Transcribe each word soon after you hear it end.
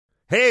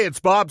Hey, it's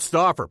Bob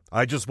Stauffer.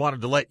 I just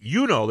wanted to let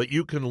you know that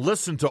you can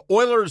listen to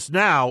Oilers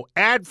Now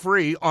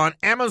ad-free on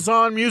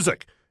Amazon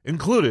Music,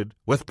 included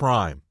with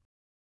Prime.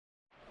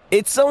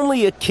 It's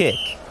only a kick,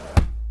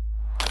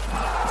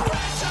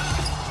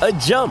 a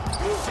jump,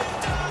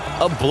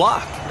 a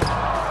block.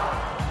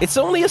 It's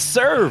only a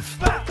serve.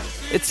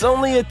 It's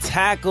only a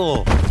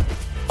tackle,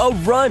 a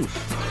run.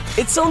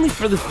 It's only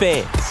for the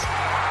fans.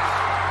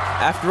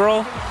 After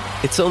all,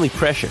 it's only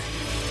pressure.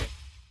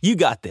 You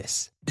got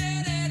this.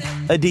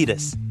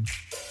 Adidas.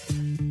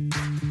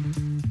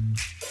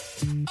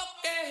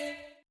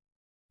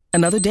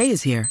 Another day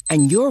is here,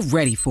 and you're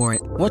ready for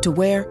it. What to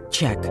wear?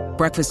 Check.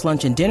 Breakfast,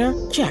 lunch, and dinner?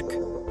 Check.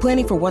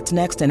 Planning for what's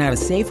next and how to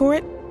save for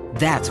it?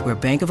 That's where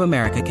Bank of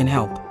America can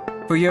help.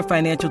 For your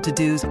financial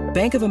to-dos,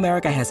 Bank of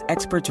America has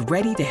experts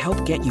ready to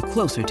help get you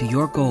closer to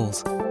your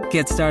goals.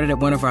 Get started at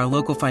one of our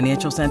local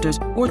financial centers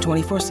or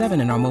 24/7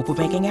 in our mobile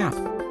banking app.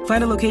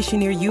 Find a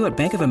location near you at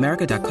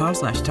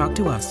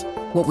bankofamerica.com/talktous.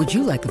 What would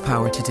you like the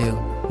power to do?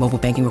 Mobile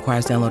banking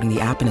requires downloading the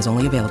app and is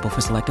only available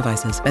for select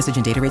devices. Message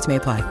and data rates may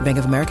apply. Bank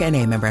of America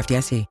N.A., member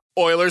FDIC.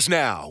 Oilers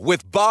Now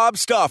with Bob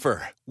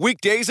Stauffer.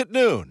 Weekdays at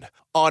noon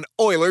on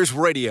Oilers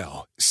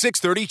Radio,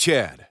 630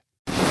 CHED.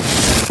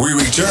 We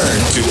return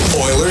to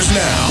Oilers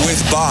Now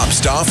with Bob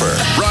Stauffer.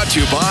 Brought to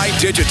you by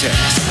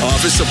Digitex.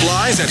 Office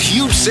supplies at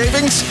huge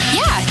savings?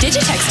 Yeah,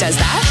 Digitex does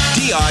that.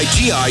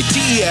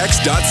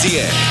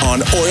 Digitex.ca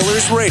on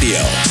Oilers Radio,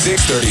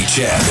 630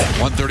 CHED.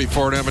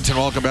 1:34 in Edmonton.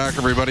 Welcome back,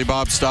 everybody.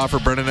 Bob Stauffer,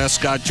 Brendan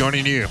Escott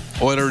joining you.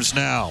 Oilers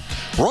Now.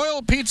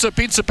 Royal Pizza,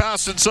 Pizza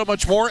Pasta, and so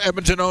much more.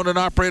 Edmonton owned and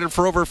operated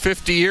for over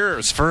 50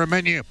 years. For a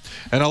menu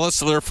and a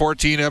list of their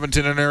 14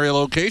 Edmonton and area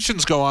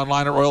locations, go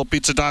online at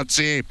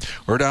royalpizza.ca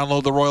or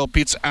download the Royal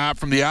Pizza app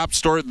from the App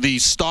Store. The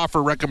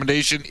Stauffer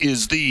recommendation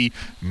is the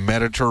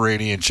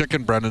Mediterranean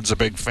chicken. Brendan's a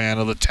big fan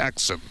of the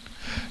Texan.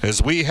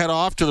 As we head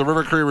off to the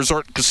River Cree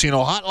Resort and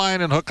Casino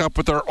hotline and hook up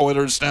with our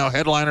Oilers Now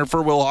headliner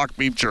for Wilhauk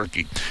Beef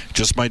Jerky.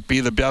 Just might be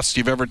the best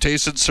you've ever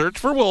tasted. Search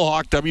for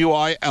Wilhauk,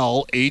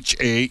 Wilhauk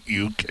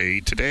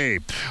today.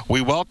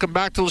 We welcome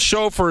back to the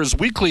show for his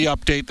weekly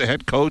update the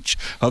head coach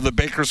of the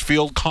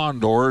Bakersfield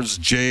Condors,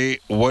 Jay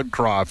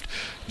Woodcroft.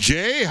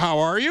 Jay, how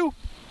are you?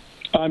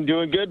 I'm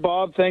doing good,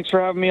 Bob. Thanks for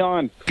having me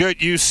on.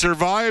 Good. You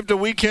survived a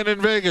weekend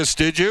in Vegas,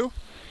 did you?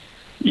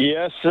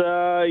 Yes,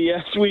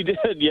 we did.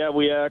 Yeah,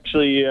 we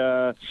actually.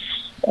 I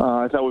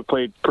thought we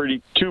played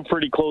two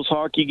pretty close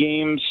hockey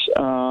games,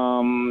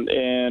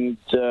 and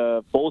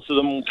both of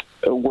them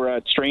were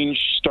at strange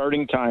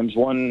starting times.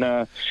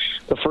 The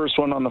first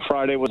one on the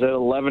Friday was at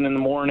 11 in the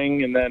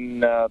morning, and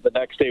then the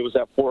next day was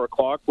at 4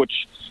 o'clock.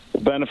 Which the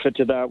benefit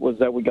to that was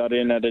that we got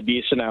in at a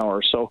decent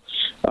hour. So,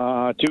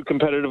 two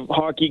competitive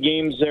hockey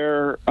games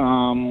there.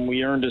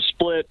 We earned a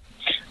split.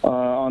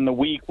 On the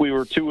week, we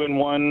were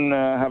 2-1,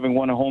 having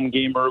won a home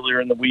game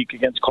earlier in the week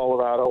against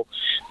Colorado.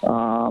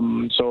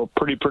 So a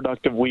pretty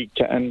productive week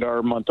to end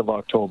our month of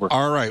October.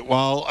 All right.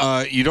 Well,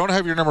 you don't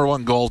have your number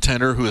one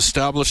goaltender who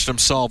established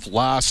himself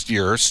last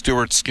year,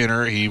 Stuart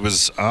Skinner. He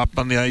was up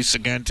on the ice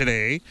again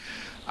today.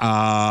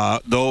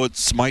 Though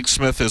it's Mike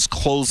Smith is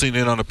closing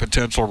in on a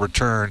potential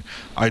return,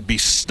 I'd be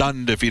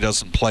stunned if he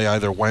doesn't play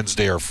either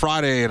Wednesday or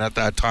Friday, and at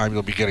that time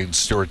you'll be getting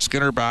Stuart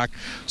Skinner back.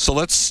 So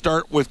let's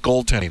start with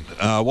goaltending.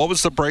 What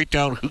was the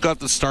breakdown? Who got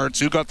the starts?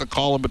 Who got the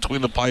call in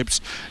between the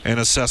pipes? And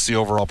assess the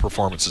overall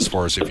performances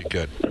for us if you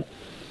could.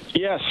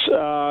 Yes,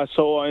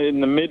 so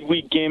in the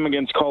midweek game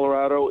against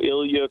Colorado,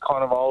 Ilya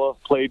Konovalov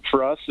played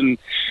for us and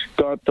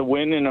got the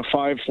win in a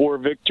 5-4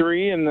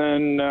 victory. And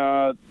then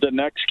the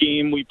next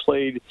game we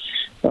played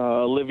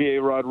Olivier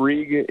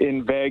Rodrigue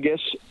in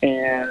Vegas,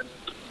 and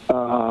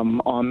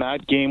on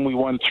that game we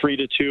won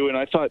 3-2. And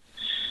I thought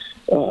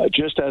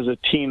just as a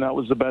team that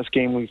was the best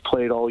game we've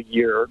played all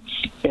year.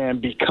 And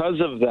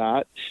because of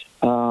that,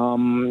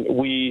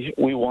 we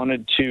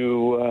wanted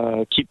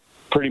to keep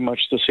pretty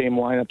much the same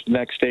lineup the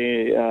next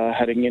day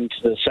heading into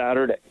the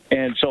Saturday.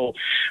 And so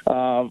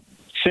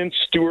since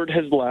Stuart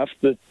has left,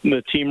 the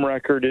team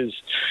record is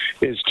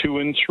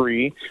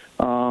 2-3,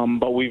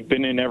 but we've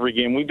been in every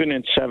game. We've been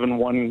in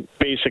 7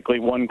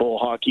 basically one-goal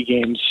hockey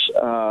games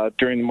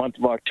during the month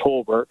of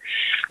October.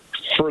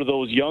 For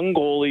those young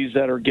goalies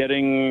that are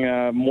getting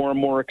more and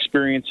more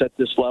experience at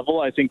this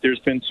level, I think there's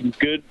been some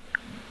good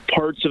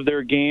parts of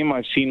their game.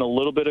 I've seen a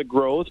little bit of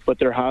growth, but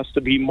there has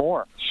to be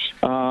more,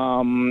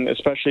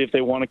 especially if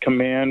they want to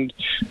command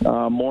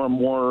more and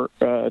more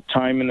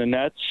time in the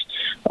nets.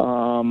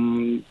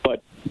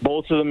 But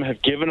both of them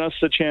have given us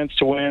the chance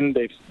to win.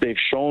 They've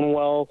shown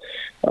well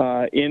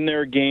in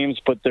their games,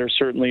 but there's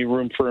certainly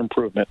room for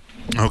improvement.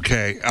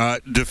 Okay.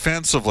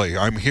 Defensively,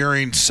 I'm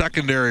hearing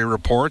secondary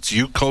reports.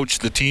 You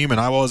coached the team, and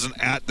I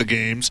wasn't at the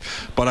games,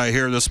 but I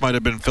hear this might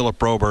have been Philip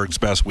Broberg's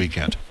best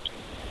weekend.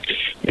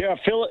 Yeah,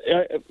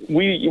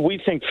 we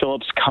think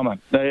Philip's coming.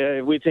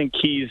 We think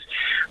he's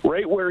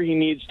right where he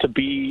needs to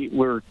be.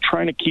 We're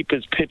trying to keep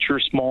his picture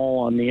small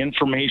on the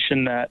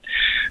information that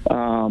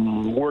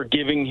we're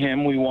giving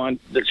him. We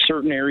want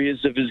certain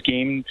areas of his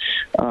game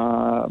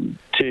to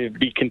to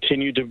be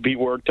continued to be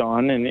worked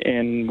on,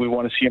 and we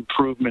want to see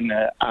improvement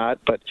at.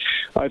 But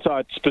I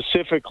thought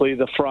specifically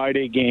the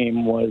Friday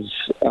game was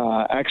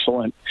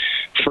excellent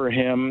for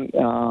him.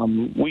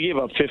 We gave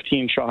up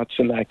 15 shots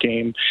in that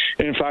game.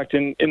 And in fact,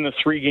 in the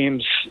 3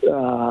 games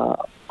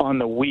on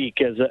the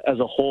week as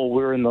a whole,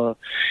 we're in the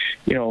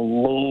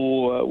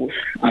low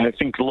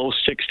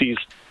 60s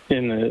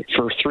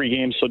for 3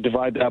 games. So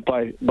divide that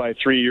by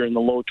 3, you're in the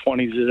low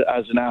 20s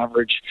as an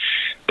average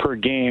per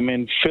game.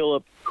 And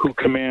Philip, who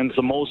commands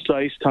the most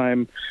ice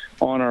time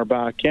on our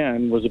back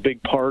end, was a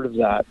big part of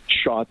that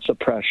shot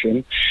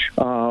suppression.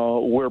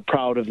 We're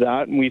proud of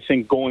that, and we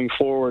think going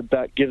forward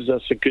that gives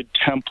us a good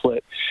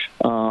template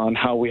on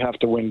how we have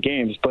to win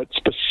games. But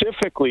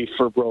specifically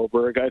for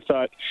Broberg, I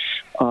thought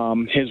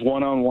his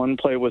one-on-one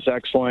play was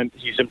excellent.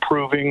 He's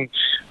improving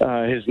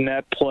his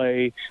net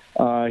play.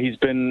 He's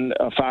been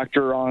a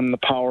factor on the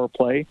power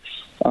play.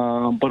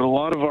 But a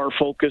lot of our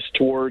focus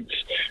towards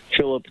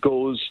Philip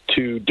goes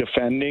to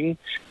defending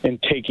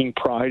and taking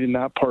pride in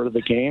that part of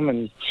the game.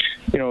 And,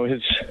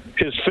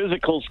 his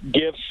physical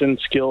gifts and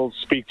skills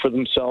speak for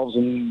themselves,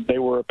 and they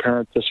were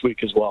apparent this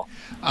week as well.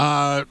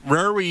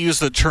 Rare we use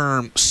the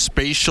term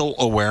spatial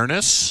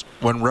awareness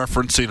when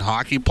referencing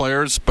hockey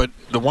players, but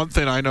the one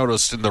thing I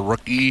noticed in the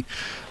rookie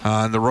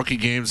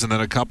games, and then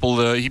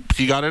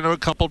he got into a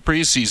couple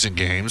preseason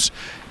games,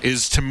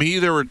 is to me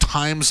there were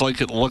times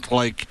like it looked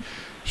like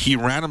he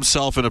ran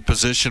himself in a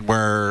position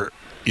where,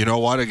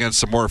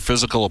 against a more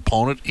physical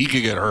opponent, he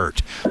could get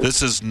hurt.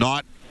 This is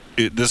not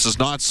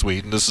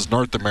Sweden. This is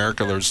North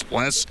America. There's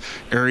less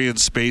area and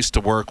space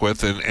to work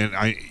with,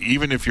 and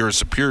even if you're a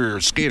superior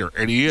skater,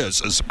 and he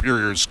is a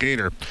superior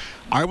skater,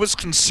 I was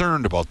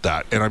concerned about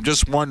that. And I'm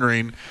just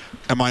wondering,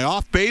 am I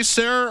off base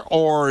there,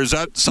 or is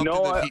that something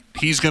that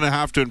he's going to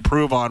have to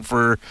improve on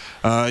for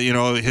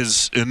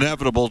his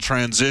inevitable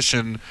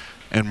transition?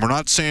 And we're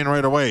not saying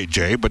right away,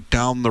 Jay, but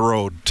down the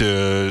road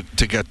to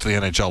get to the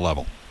NHL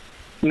level.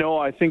 No,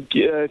 I think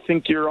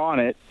you're on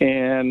it,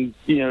 and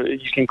you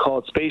can call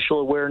it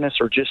spatial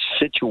awareness or just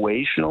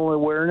situational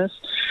awareness,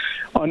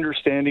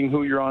 understanding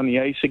who you're on the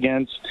ice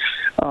against.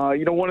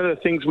 One of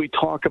the things we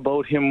talk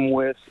about him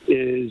with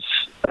is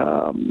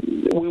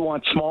we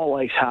want small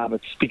ice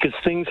habits, because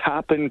things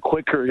happen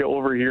quicker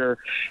over here,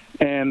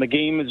 and the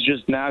game is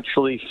just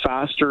naturally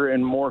faster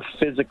and more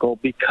physical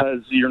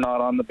because you're not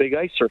on the big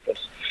ice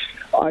surface.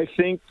 I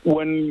think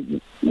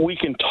when we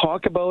can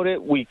talk about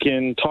it, we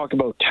can talk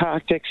about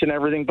tactics and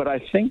everything, but I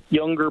think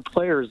younger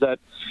players that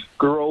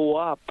grow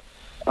up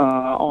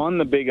on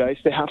the big ice,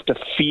 they have to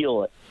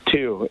feel it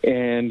too.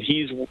 And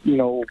he's,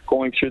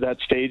 going through that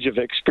stage of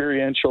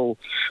experiential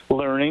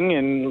learning.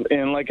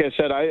 And like I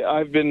said,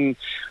 I've been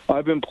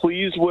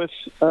pleased with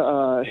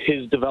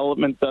his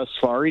development thus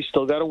far. He's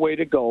still got a way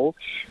to go.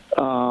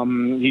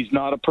 He's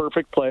not a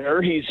perfect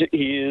player. He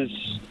is,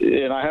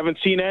 and I haven't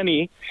seen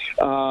any,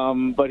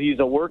 but he's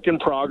a work in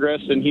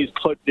progress, and he's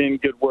put in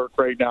good work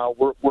right now.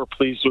 We're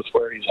pleased with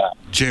where he's at.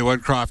 Jay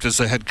Woodcroft is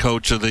the head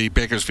coach of the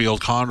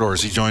Bakersfield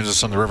Condors. He joins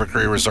us on the River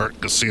Cree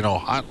Resort Casino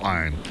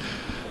Hotline,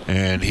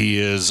 and he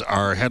is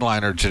our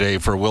headliner today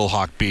for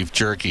Wilhauk Beef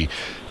Jerky.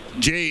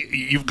 Jay,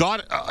 you've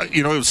got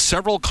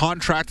several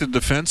contracted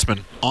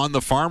defensemen on the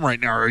farm right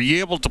now. Are you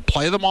able to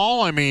play them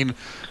all? I mean,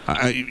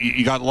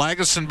 you got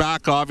Lagesson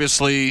back,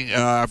 obviously,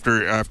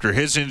 after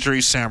his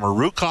injury. Sam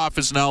Rukov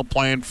is now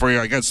playing for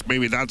you. I guess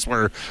maybe that's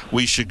where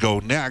we should go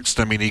next.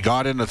 I mean, he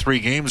got into 3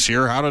 games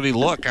here. How did he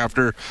look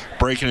after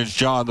breaking his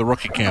jaw in the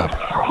rookie camp?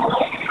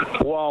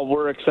 Well,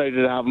 we're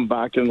excited to have him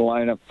back in the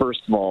lineup,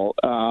 first of all.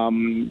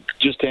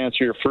 Just to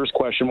answer your first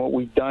question, what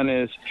we've done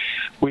is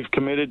we've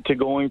committed to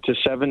going to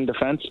 7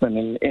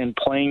 defensemen and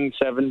playing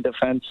 7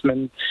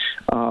 defensemen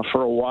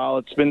for a while.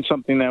 It's been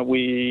something that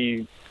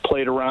we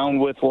played around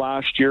with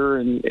last year,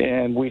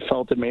 and we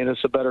felt it made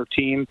us a better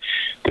team.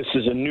 This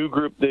is a new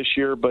group this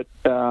year, but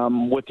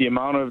with the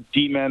amount of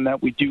D-men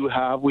that we do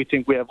have, we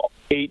think we have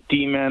 8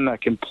 D-men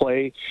that can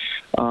play,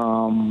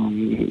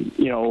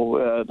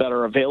 that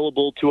are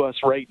available to us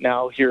right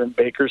now here in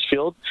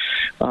Bakersfield.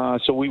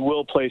 So we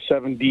will play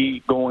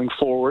 7D going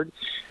forward.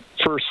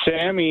 For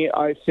Sammy,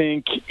 I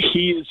think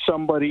he is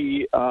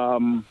somebody,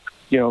 who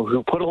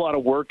put a lot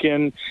of work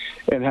in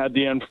and had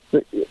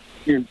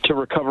to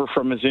recover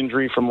from his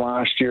injury from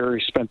last year.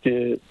 He spent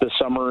the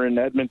summer in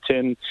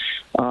Edmonton,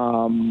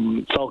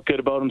 felt good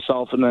about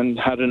himself, and then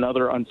had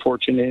another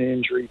unfortunate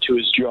injury to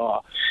his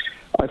jaw.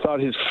 I thought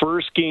his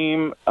first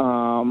game,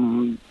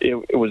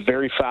 it was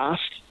very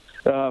fast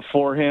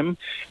for him,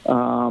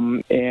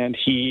 and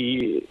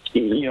he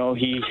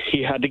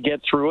had to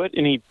get through it,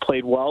 and he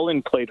played well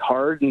and played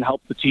hard and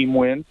helped the team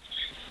win.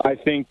 I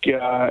think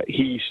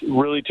he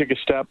really took a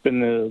step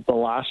in the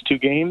last 2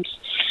 games.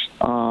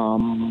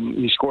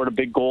 He scored a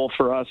big goal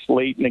for us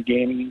late in the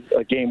game,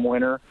 a game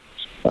winner,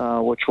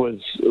 which was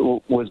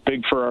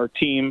big for our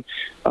team.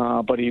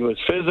 But he was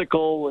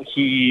physical.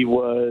 He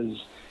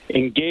was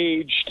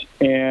engaged,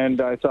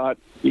 and I thought,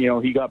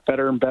 he got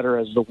better and better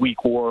as the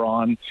week wore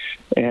on,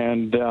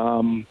 and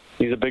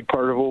he's a big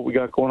part of what we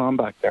got going on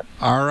back there.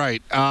 All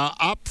right.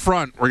 Up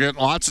front, we're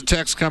getting lots of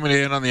texts coming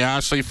in on the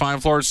Ashley Fine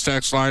Floors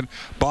text line.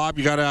 Bob,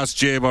 you got to ask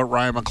Jay about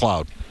Ryan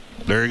McLeod.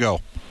 There you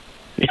go.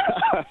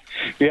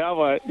 Yeah,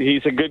 well,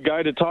 he's a good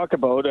guy to talk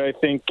about. I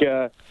think,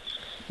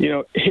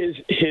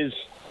 his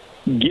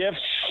gifts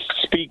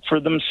speak for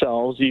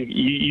themselves.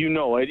 You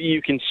know it.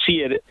 You can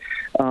see it.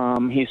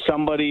 He's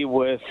somebody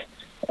with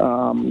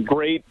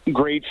great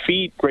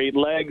feet, great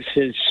legs.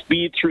 His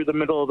speed through the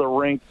middle of the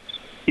rink.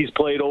 He's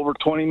played over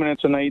 20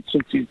 minutes a night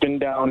since he's been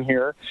down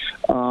here.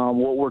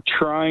 What we're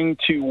trying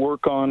to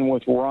work on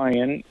with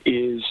Ryan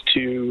is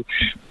to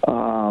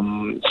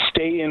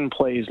stay in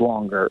plays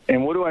longer.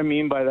 And what do I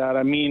mean by that?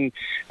 I mean,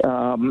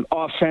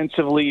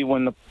 offensively,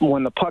 when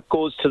the puck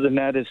goes to the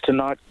net, is to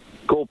not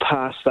go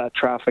past that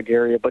traffic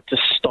area, but to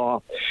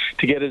stop,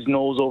 to get his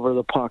nose over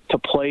the puck, to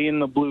play in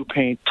the blue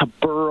paint, to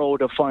burrow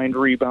to find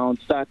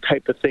rebounds, that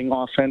type of thing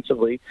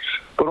offensively,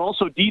 but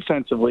also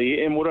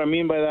defensively. And what I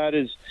mean by that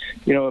is,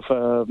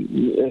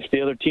 if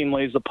the other team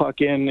lays the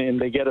puck in and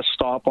they get a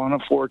stop on a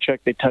forecheck,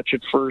 they touch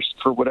it first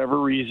for whatever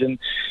reason,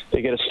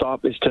 they get a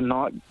stop, is to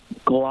not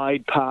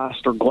glide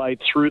past or glide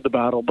through the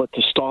battle, but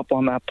to stop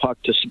on that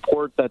puck to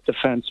support that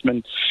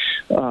defenseman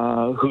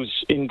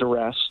who's in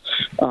duress.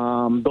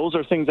 Those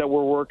are things that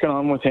we're working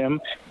on with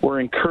him. We're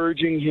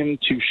encouraging him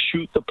to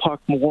shoot the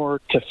puck more,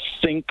 to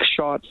think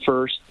shot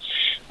first.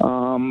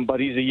 But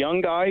he's a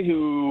young guy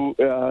who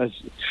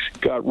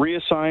got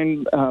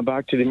reassigned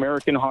back to the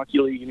American Hockey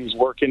League, and he's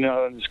working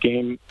on his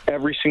game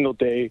every single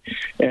day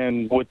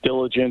and with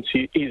diligence.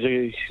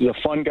 He's a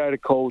fun guy to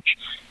coach,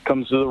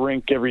 comes to the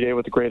rink every day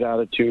with a great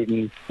attitude,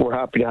 and we're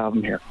happy to have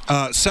him here.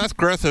 Seth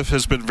Griffith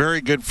has been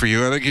very good for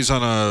you. I think he's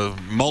on a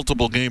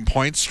multiple game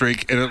point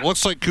streak, and it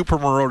looks like Cooper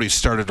Marody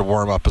started to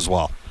warm up as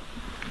well.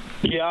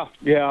 Yeah.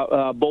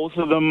 Both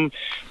of them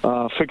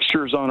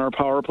fixtures on our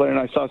power play, and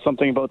I saw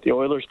something about the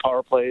Oilers'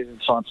 power play.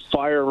 It's on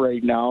fire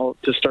right now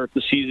to start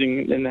the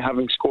season, and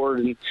having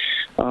scored and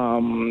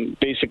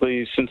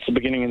basically since the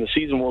beginning of the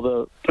season. Well,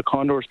 the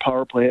Condors'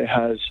 power play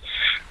has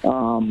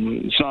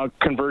it's not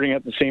converting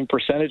at the same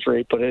percentage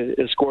rate, but it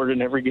has scored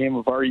in every game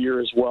of our year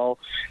as well.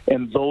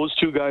 And those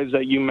two guys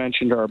that you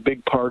mentioned are a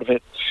big part of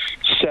it.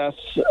 Seth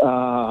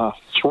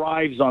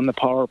thrives on the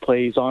power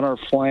play. He's on our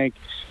flank.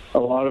 A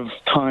lot of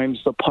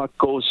times the puck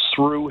goes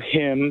through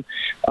him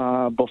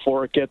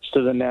before it gets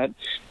to the net,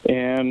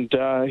 and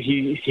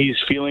he's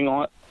feeling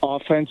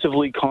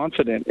offensively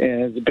confident,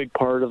 and it's a big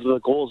part of the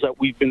goals that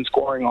we've been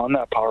scoring on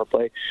that power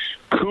play.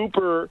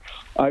 Cooper,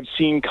 I've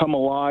seen come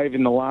alive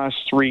in the last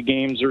 3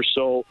 games or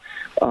so,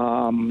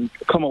 come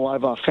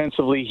alive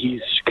offensively.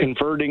 He's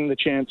converting the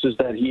chances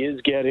that he is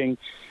getting.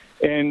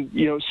 And,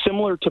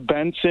 similar to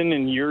Benson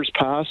in years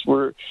past,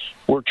 we're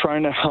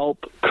trying to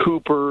help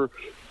Cooper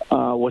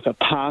with a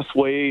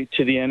pathway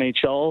to the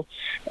NHL.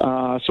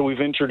 So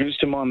we've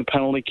introduced him on the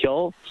penalty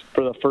kill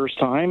for the first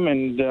time,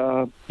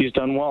 and he's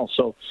done well.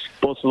 So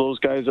both of those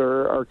guys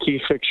are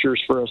key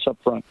fixtures for us up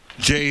front.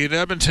 Jay, and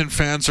Edmonton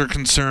fans are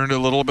concerned a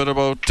little bit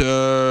about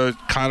Kailer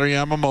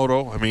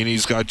Yamamoto. I mean,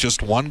 he's got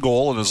just 1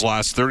 goal in his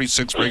last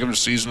 36 regular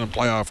season and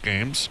playoff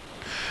games.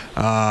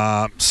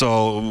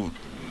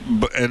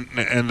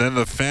 And then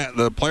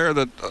the player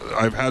that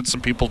I've had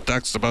some people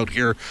text about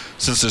here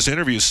since this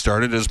interview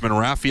started has been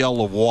Raphael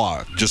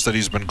Lavoie, just that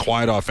he's been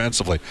quiet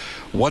offensively.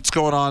 What's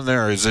going on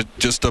there? Is it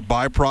just a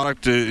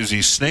byproduct? Is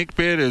he snake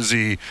bit? Is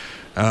he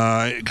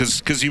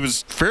because he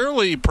was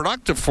fairly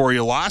productive for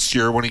you last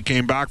year when he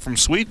came back from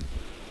Sweden?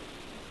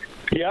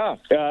 Yeah,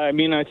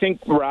 I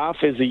think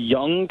Raph is a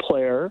young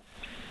player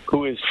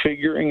who is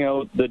figuring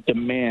out the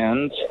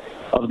demands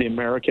of the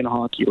American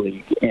Hockey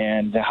League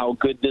and how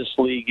good this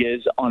league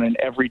is on an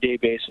everyday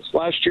basis.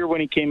 Last year when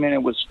he came in,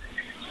 it was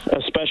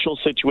a special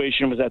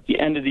situation. It was at the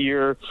end of the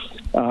year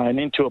and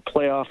into a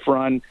playoff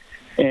run,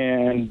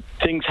 and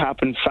things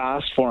happened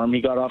fast for him.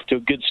 He got off to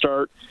a good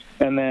start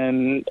and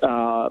then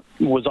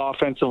was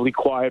offensively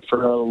quiet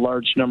for a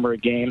large number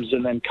of games,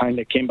 and then kind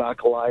of came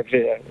back alive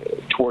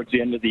towards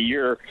the end of the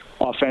year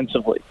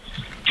offensively.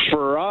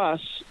 For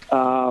us,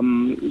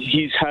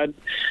 he's had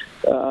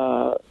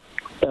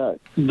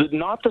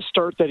not the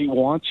start that he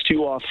wants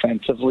to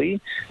offensively,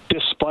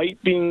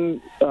 despite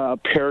being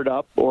paired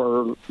up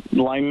or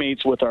line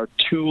mates with our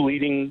 2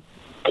 leading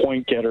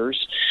point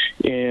getters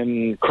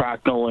in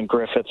Cracknell and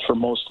Griffith for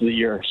most of the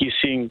year. He's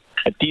seeing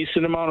a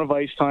decent amount of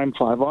ice time,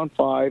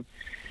 5-on-5.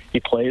 He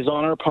plays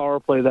on our power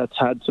play. That's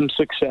had some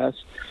success,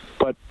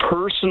 but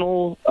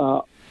personal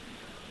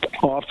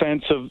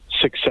offensive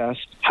success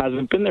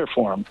hasn't been there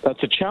for him.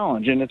 That's a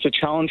challenge, and it's a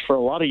challenge for a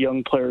lot of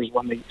young players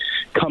when they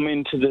come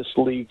into this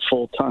league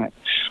full time.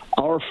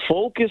 Our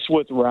focus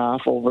with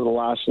Raph over the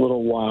last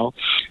little while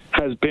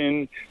has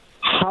been,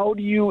 how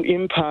do you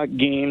impact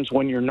games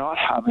when you're not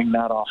having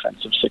that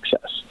offensive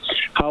success?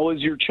 How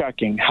is your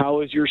checking? How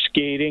is your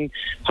skating?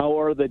 How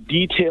are the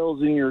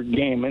details in your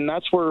game? And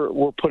that's where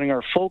we're putting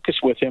our focus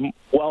with him,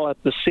 while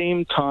at the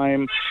same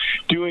time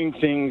doing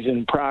things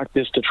in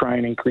practice to try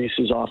and increase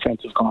his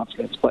offensive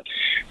confidence. But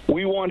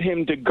we want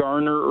him to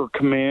garner or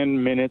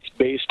command minutes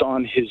based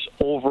on his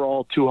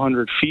overall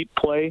 200 feet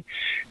play.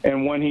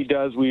 And when he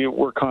does,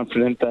 we're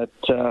confident that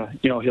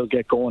he'll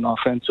get going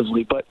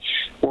offensively. But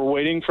we're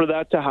waiting for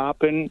that to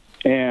happen.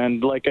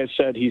 And like I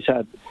said, he's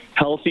had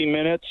healthy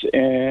minutes,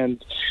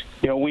 and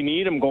we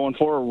need him going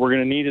forward. We're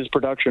going to need his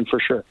production for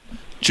sure.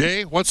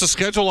 Jay, what's the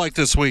schedule like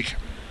this week?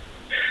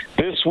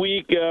 This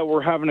week,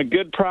 we're having a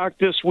good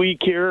practice week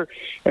here,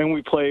 and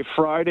we play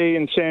Friday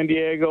in San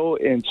Diego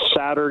and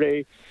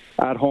Saturday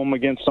at home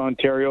against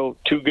Ontario.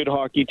 Two good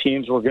hockey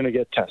teams. We're going to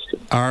get tested.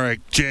 All right,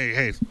 Jay,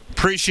 hey,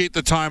 appreciate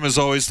the time as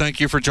always. Thank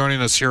you for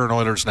joining us here on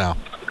Oilers Now.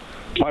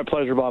 My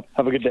pleasure, Bob.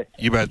 Have a good day.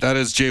 You bet. That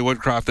is Jay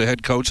Woodcroft, the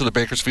head coach of the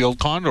Bakersfield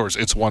Condors.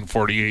 It's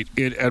 1:48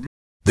 in Edmonton.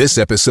 This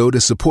episode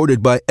is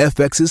supported by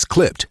FX's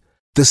Clipped,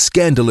 the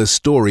scandalous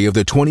story of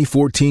the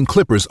 2014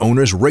 Clippers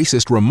owner's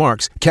racist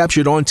remarks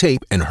captured on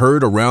tape and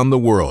heard around the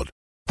world.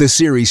 The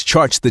series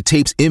charts the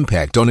tape's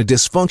impact on a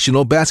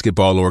dysfunctional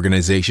basketball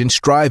organization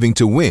striving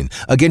to win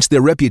against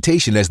their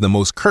reputation as the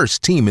most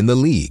cursed team in the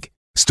league.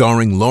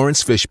 Starring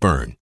Lawrence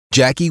Fishburne,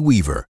 Jackie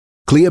Weaver,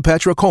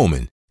 Cleopatra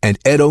Coleman, and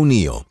Ed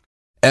O'Neill.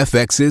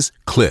 FX's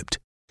Clipped,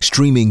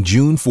 streaming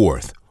June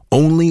 4th,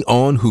 only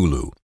on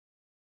Hulu.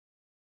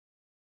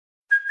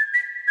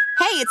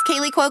 Hey, it's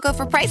Kaylee Cuoco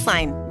for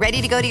Priceline.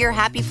 Ready to go to your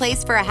happy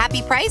place for a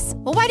happy price?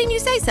 Well, why didn't you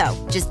say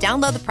so? Just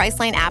download the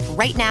Priceline app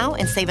right now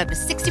and save up to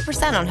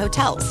 60% on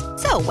hotels.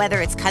 So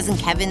whether it's Cousin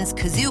Kevin's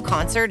Kazoo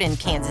Concert in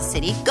Kansas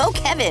City, go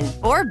Kevin,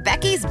 or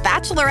Becky's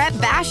Bachelorette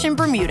Bash in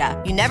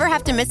Bermuda, you never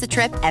have to miss a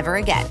trip ever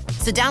again.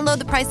 So download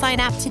the Priceline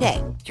app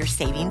today. Your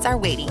savings are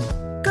waiting.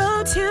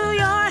 Go to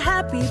your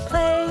happy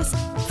place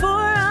for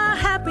a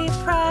happy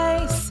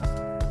price.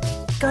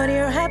 Go to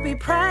your happy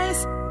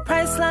price,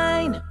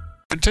 Priceline.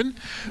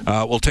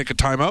 We'll take a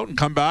timeout and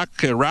come back,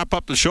 wrap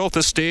up the show with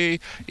this day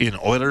in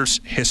Oilers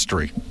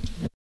history.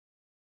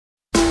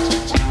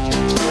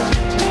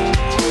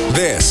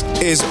 This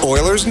is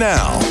Oilers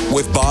Now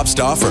with Bob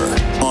Stauffer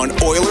on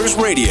Oilers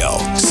Radio,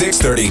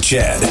 630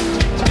 CHED.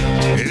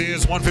 It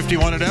is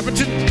 1:51 in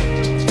Edmonton.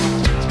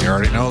 You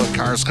already know that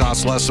cars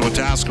cost less than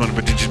Wetaskiwin,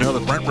 but did you know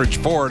that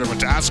Brentridge Ford of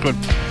Wetaskiwin,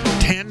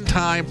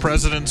 10-time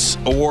President's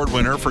Award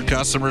winner for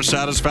customer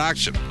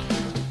satisfaction?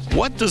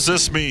 What does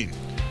this mean?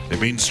 It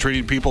means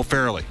treating people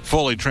fairly,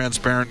 fully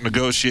transparent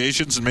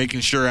negotiations, and making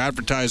sure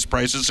advertised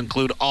prices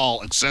include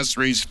all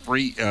accessories,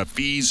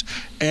 fees,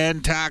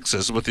 and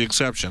taxes, with the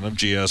exception of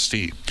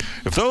GST.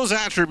 If those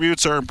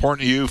attributes are important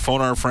to you,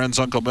 phone our friends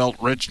Uncle Milt,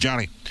 Rich,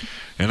 Johnny,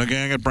 and the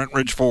gang at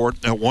Brentridge Ford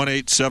at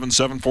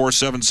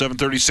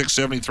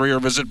 1-877-477-3673 or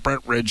visit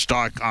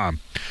BrentRidge.com.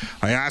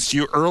 I asked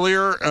you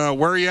earlier,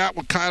 where are you at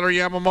with Kyler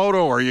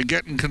Yamamoto? Are you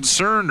getting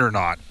concerned or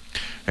not?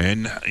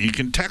 And you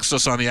can text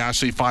us on the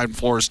Ashley Fine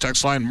Floors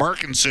text line.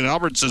 Mark in St.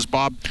 Albert says,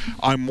 Bob,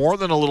 I'm more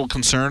than a little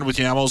concerned with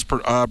Yamo's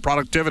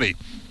productivity.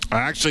 I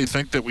actually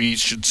think that we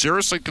should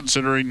seriously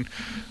consider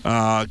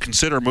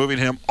moving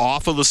him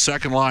off of the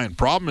second line.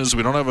 Problem is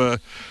we don't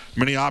have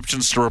many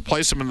options to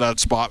replace him in that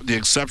spot, with the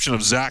exception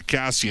of Zach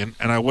Kassian,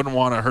 and I wouldn't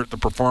want to hurt the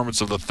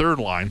performance of the third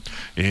line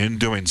in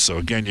doing so.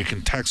 Again, you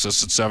can text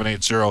us at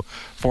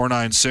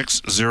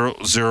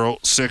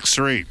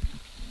 780-496-0063.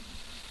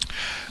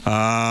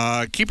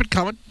 Keep it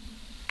coming.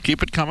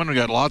 Keep it coming. We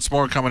got lots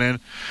more coming in.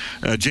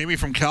 Jamie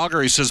from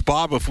Calgary says,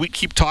 Bob, if we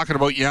keep talking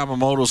about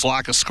Yamamoto's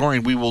lack of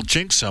scoring, we will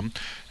jinx him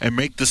and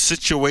make the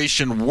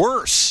situation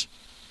worse.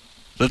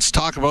 Let's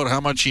talk about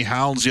how much he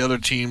hounds the other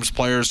team's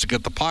players to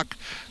get the puck.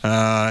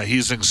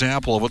 He's an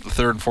example of what the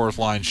third and fourth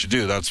line should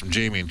do. That's from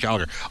Jamie in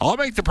Calgary. I'll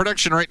make the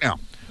prediction right now.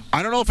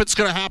 I don't know if it's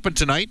going to happen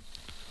tonight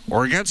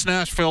or against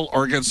Nashville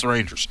or against the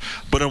Rangers.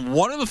 But in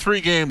one of the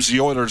three games, the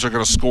Oilers are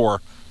going to score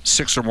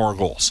 6 or more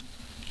goals.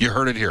 You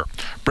heard it here.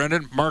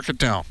 Brendan, mark it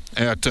down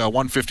at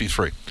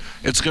 153.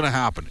 It's going to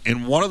happen.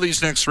 In one of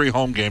these next 3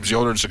 home games, the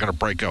Oilers are going to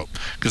break out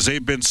because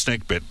they've been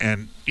snake bit,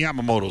 and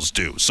Yamamoto's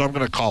due. So I'm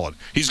going to call it.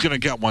 He's going to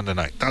get one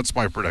tonight. That's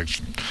my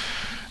prediction.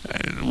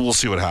 And we'll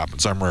see what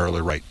happens. I'm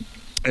rarely right.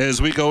 As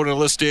we go to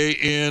this day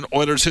in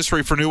Oilers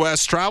history for New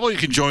West Travel, you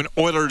can join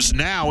Oilers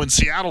Now in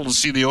Seattle to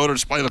see the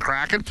Oilers play the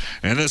Kraken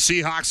and the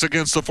Seahawks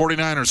against the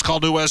 49ers.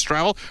 Call New West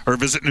Travel or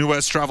visit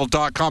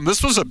newwesttravel.com.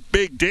 This was a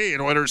big day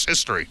in Oilers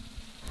history.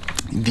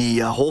 The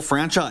whole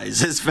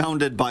franchise is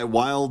founded by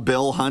Wild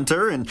Bill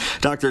Hunter and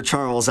Dr.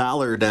 Charles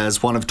Allard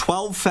as one of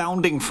 12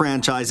 founding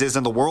franchises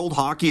in the World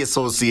Hockey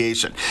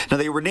Association. Now,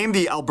 they were named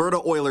the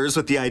Alberta Oilers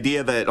with the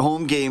idea that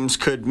home games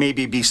could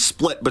maybe be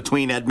split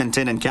between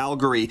Edmonton and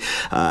Calgary.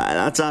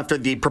 That's after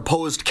the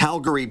proposed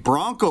Calgary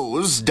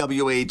Broncos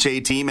WHA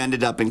team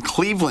ended up in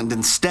Cleveland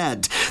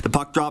instead. The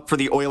puck dropped for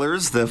the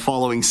Oilers the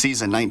following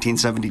season,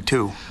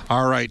 1972.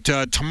 All right.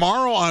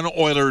 Tomorrow on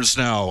Oilers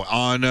Now,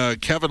 on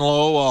Kevin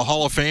Lowe,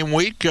 Hall of Fame Fame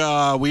week,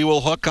 we will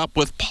hook up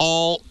with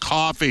Paul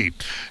Coffey,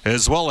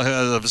 as well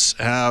as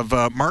have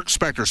Mark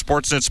Spector,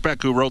 Sportsnet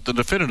Spec, who wrote the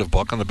definitive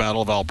book on the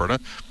Battle of Alberta,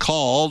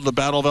 called The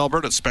Battle of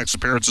Alberta. Spec's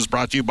appearance is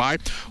brought to you by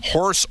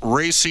Horse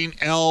Racing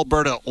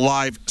Alberta.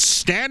 Live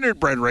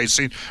standardbred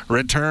racing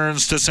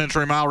returns to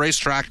Century Mile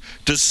Racetrack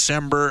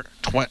December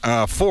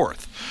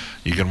 4th.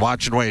 You can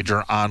watch and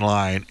wager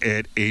online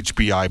at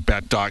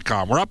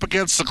hbibet.com. We're up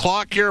against the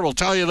clock here. We'll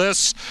tell you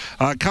this.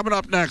 Coming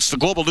up next, the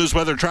Global News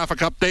Weather Traffic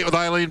Update with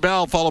Eileen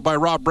Bell, followed by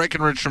Rob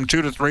Breckenridge from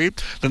 2 to 3.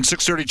 Then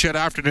 6:30 Chet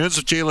Afternoons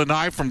with Jalen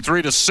Nye from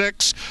 3 to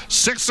 6.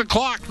 6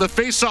 o'clock, the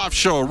Face-Off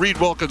Show. Reed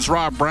Wilkins,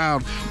 Rob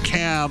Brown,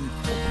 Cam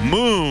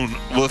Moon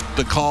with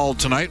the call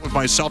tonight with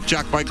myself,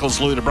 Jack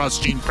Michaels, Louis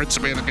DeBrus, Gene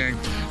Principe, and the gang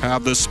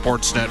have the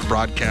Sportsnet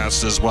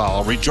broadcast as well.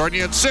 I'll rejoin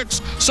you at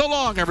 6. So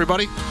long,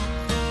 everybody.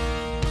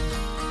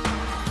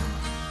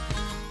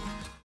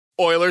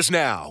 Oilers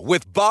Now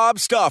with Bob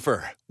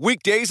Stauffer.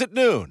 Weekdays at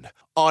noon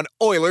on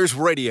Oilers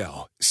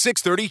Radio,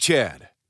 630 CHED.